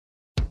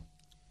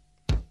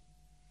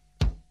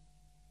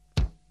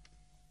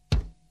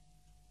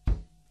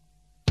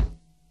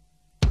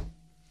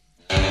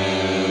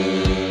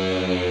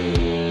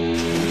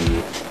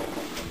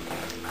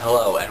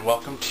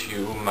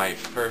my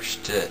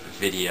first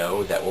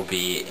video that will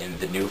be in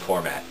the new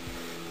format.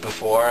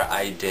 Before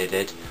I did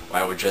it,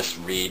 I would just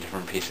read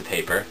from a piece of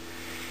paper,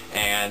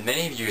 and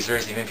many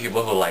users, even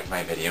people who like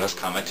my videos,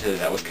 commented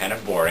that was kind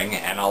of boring,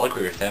 and I'll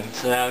agree with them,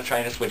 so now I'm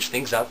trying to switch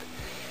things up.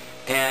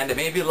 And it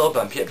may be a little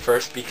bumpy at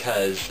first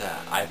because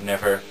I've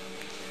never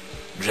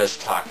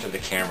just talked to the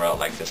camera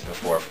like this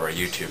before for a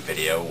YouTube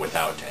video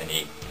without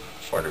any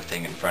sort of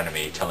thing in front of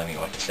me telling me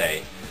what to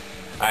say.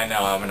 I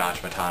know I'm an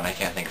automaton, I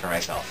can't think for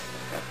myself.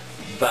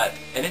 But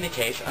in any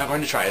case, I'm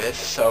going to try this,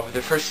 so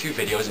the first few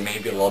videos may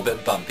be a little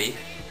bit bumpy,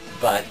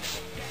 but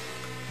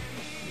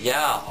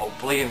yeah,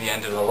 hopefully in the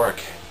end it'll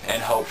work.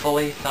 And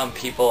hopefully some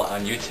people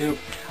on YouTube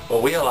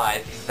will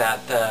realize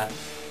that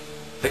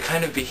the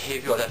kind of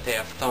behavior that they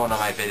have thrown on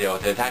my video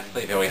is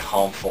actually very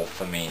harmful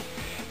for me.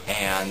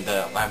 And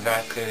I'm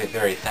actually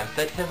very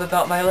sensitive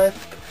about my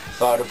lisp,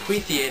 so I would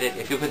appreciate it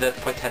if you could just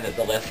pretend that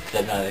the lisp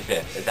did not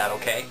exist. Is that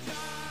okay?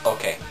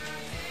 Okay.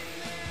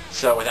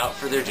 So without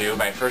further ado,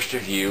 my first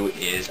review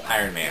is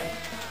Iron Man.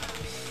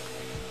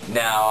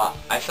 Now,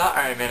 I saw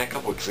Iron Man a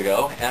couple weeks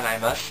ago, and I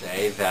must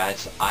say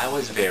that I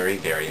was very,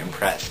 very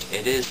impressed.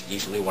 It is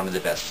easily one of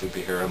the best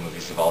superhero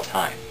movies of all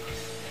time.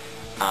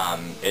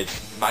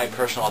 It's my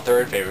personal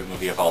third favorite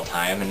movie of all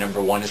time, and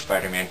number 1 is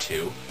Spider-Man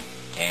 2,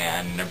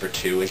 and number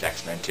 2 is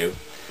X-Men 2.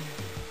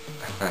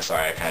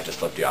 Sorry, I kind of just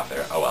flipped you off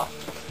there. Oh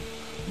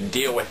well.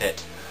 Deal with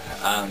it.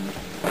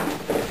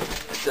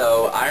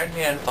 So, Iron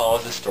Man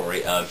follows the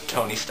story of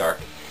Tony Stark,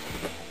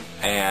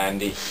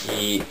 and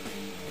he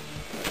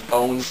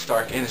owns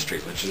Stark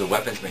Industries, which is a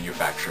weapons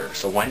manufacturer.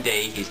 So one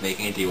day he's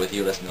making a deal with the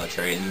U.S.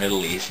 military in the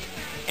Middle East,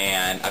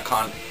 and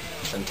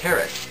some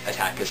terrorists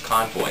attack his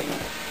convoy.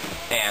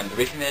 And the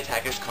reason they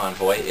attack his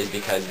convoy is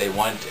because they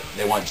want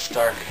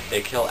Stark.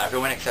 They kill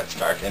everyone except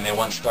Stark, and they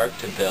want Stark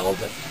to build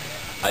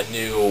a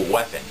new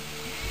weapon.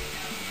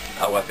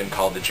 A weapon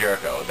called the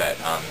Jericho that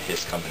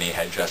his company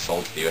had just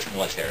sold to the U.S.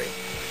 military.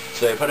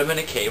 So they put him in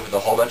a cave with a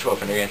whole bunch of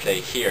weaponry and say,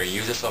 here,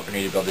 use this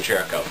weaponry to build the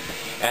Jericho.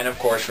 And of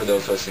course, for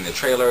those who have seen the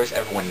trailers,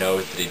 everyone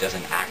knows that he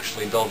doesn't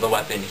actually build the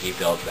weapon. He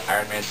builds the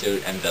Iron Man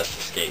suit and thus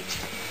escapes.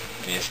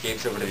 And he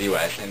escapes over to the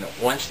U.S. And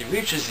once he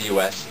reaches the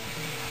U.S.,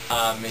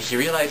 he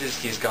realizes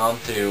he's gone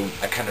through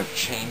a kind of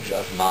change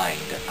of mind.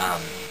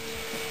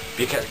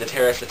 Because the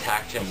terrorists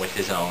attacked him with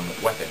his own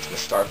weapons, with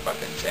Stark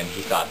weapons, and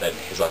he thought that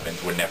his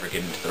weapons would never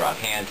get into the wrong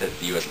hands, that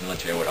the U.S.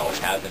 military would always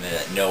have them, and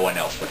that no one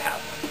else would have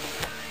them.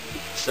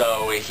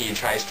 So he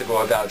tries to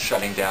go about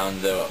shutting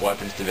down the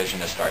weapons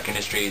division of Stark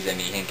Industries,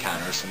 and he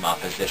encounters some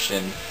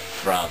opposition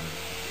from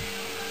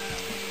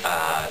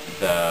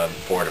the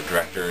board of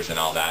directors and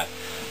all that.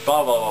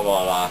 Blah, blah, blah,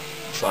 blah, blah,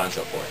 so on and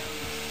so forth.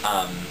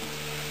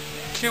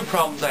 Two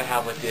problems I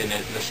have with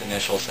this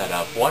initial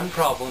setup. One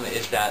problem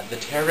is that the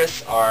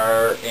terrorists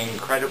are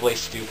incredibly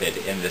stupid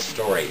in this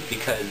story,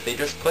 because they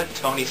just put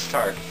Tony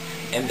Stark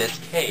in this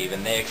cave,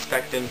 and they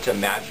expect him to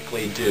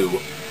magically do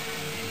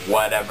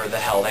whatever the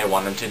hell they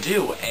want him to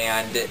do,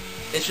 and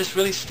it's just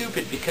really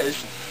stupid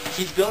because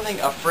he's building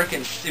a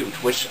frickin' suit,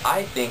 which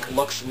I think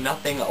looks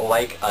nothing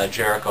like a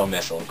Jericho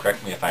missile.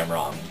 Correct me if I'm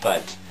wrong,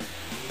 but,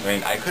 I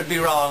mean, I could be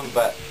wrong,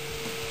 but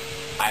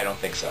I don't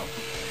think so.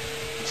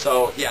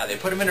 So, yeah, they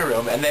put him in a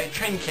room, and they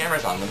trained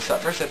cameras on him, so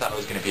at first I thought it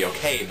was going to be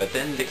okay, but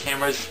then the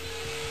cameras,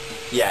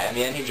 yeah, in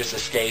the end he just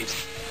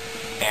escapes,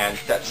 and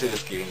steps through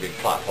this big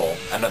plot hole.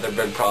 Another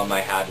big problem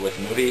I had with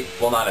the movie,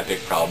 well, not a big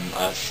problem,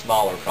 a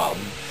smaller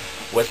problem,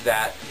 was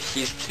that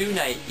he's too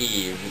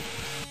naive.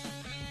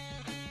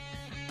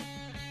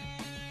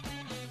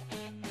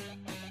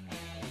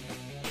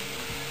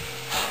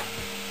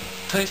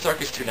 Tony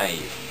Stark is too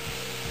naive.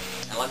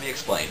 And let me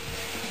explain.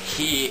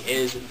 He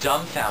is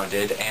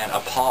dumbfounded and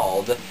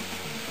appalled to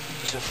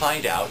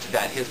find out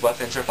that his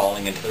weapons are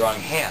falling into the wrong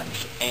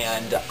hands.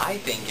 And I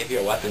think if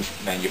you're a weapons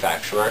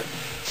manufacturer,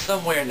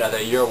 some way or another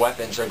your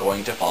weapons are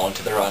going to fall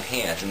into the wrong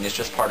hands, and it's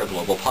just part of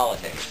global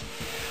politics.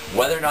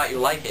 Whether or not you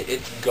like it,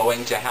 it's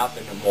going to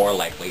happen more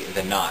likely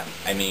than not.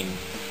 I mean,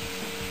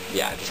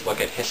 yeah, just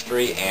look at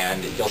history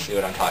and you'll see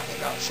what I'm talking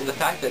about. So the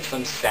fact that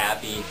some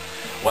savvy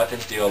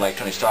weapons dealer like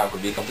Tony Stark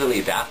would be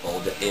completely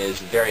baffled is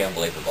very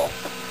unbelievable.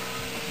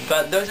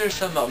 But those are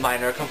some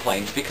minor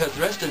complaints because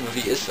the rest of the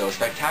movie is so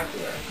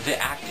spectacular. The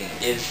acting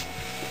is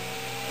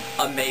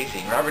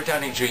amazing. Robert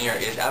Downey Jr.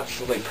 is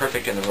absolutely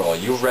perfect in the role.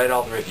 You've read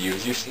all the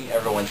reviews, you've seen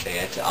everyone say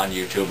it on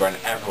YouTube and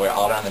everywhere,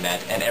 all around the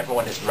net, and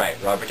everyone is right.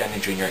 Robert Downey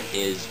Jr.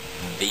 is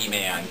the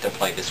man to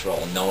play this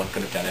role. No one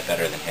could have done it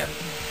better than him.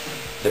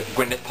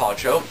 Gwyneth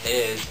Paltrow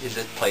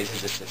plays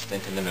his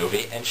assistant in the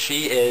movie, and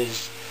she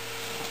is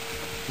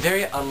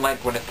very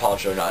unlike Gwyneth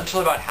Paltrow. Not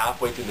until about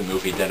halfway through the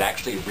movie did I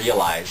actually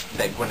realize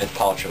that Gwyneth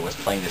Paltrow was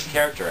playing this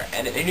character,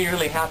 and it made me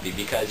really happy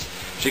because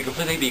she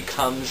completely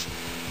becomes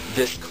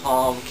this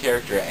calm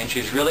character, and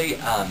she's really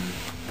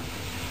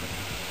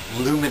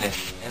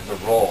luminous in the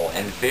role,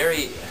 and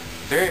very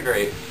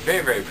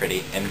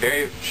pretty, and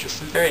just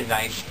some very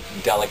nice,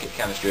 delicate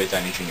chemistry with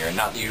Downey Jr.,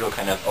 not the usual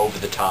kind of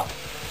over-the-top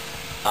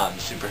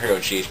superhero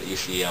cheese that you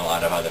see in a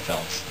lot of other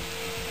films.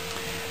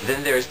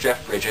 Then there's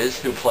Jeff Bridges,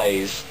 who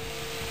plays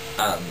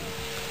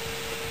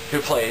who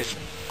plays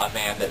a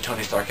man that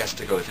Tony Stark has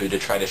to go through to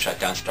try to shut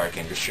down Stark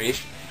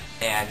Industries.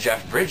 And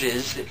Jeff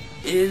Bridges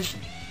is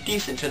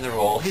decent in the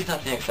role. He's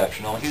nothing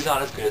exceptional. He's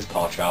not as good as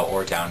Paltrow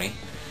or Downey.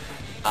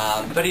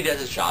 But he does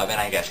his job, and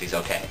I guess he's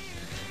okay.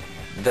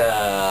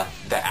 The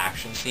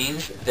action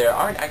scenes, there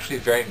aren't actually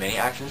very many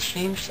action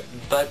scenes,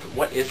 but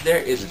what is there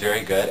is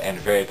very good and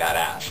very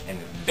badass and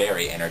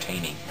very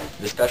entertaining.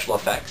 The special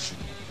effects,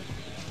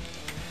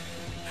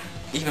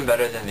 even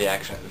better than the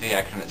action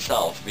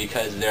itself,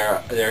 because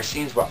there are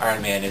scenes where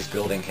Iron Man is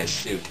building his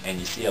suit, and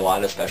you see a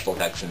lot of special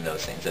effects in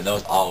those things, and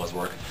those always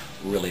work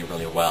really,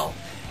 really well.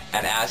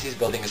 And as he's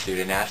building a suit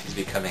and as he's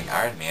becoming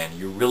Iron Man,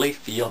 you really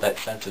feel that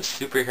sense of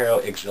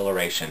superhero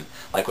exhilaration,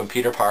 like when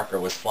Peter Parker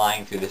was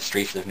flying through the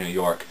streets of New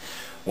York,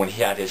 when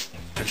he had his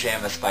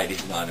pajama Spidey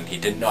suit on and he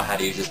didn't know how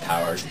to use his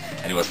powers,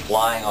 and he was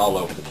flying all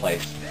over the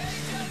place.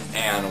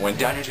 And when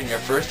Downey Jr.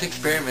 first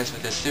experiments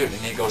with his suit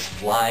and he goes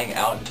flying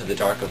out into the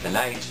dark of the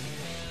night,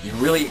 you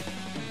really,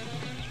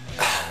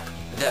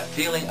 that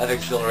feeling of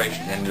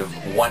exhilaration and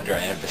of wonder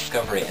and of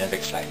discovery and of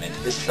excitement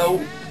is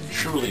so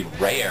truly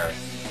rare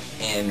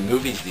in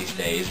movies these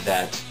days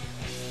that,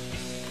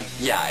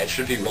 yeah, it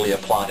should be really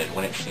applauded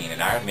when it's seen, and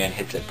Iron Man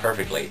hits it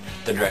perfectly.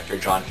 The director,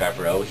 Jon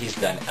Favreau, he's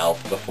done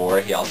Elf before,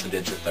 he also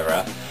did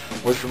Zathura,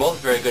 which were both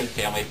very good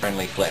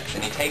family-friendly flicks,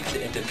 and he takes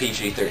it into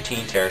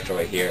PG-13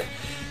 territory here.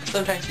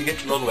 Sometimes he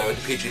gets a little away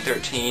with the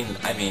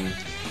PG-13, I mean,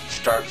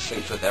 Stark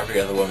sleeps with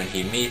every other woman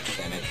he meets,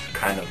 and it's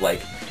kind of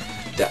like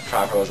that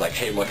Favreau is like,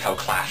 hey, look how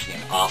classy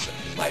and awesome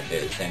his life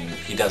is, and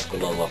he does go a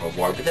little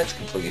overboard, but that's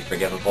completely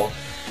forgivable.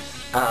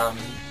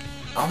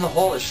 On the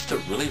whole, it's just a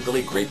really,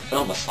 really great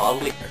film, a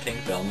solidly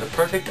entertaining film, the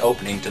perfect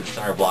opening to the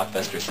summer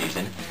blockbuster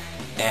season,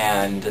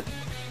 and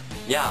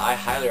yeah, I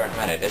highly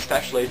recommend it,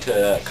 especially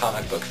to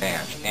comic book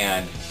fans.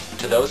 And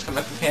to those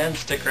comic book fans,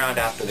 stick around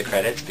after the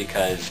credits,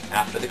 because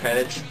after the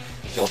credits,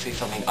 you'll see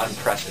something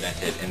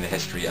unprecedented in the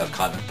history of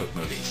comic book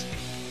movies,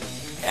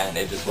 and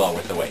it is well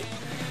worth the wait.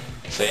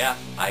 So yeah,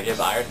 I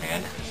give Iron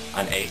Man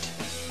an 8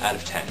 out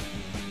of 10.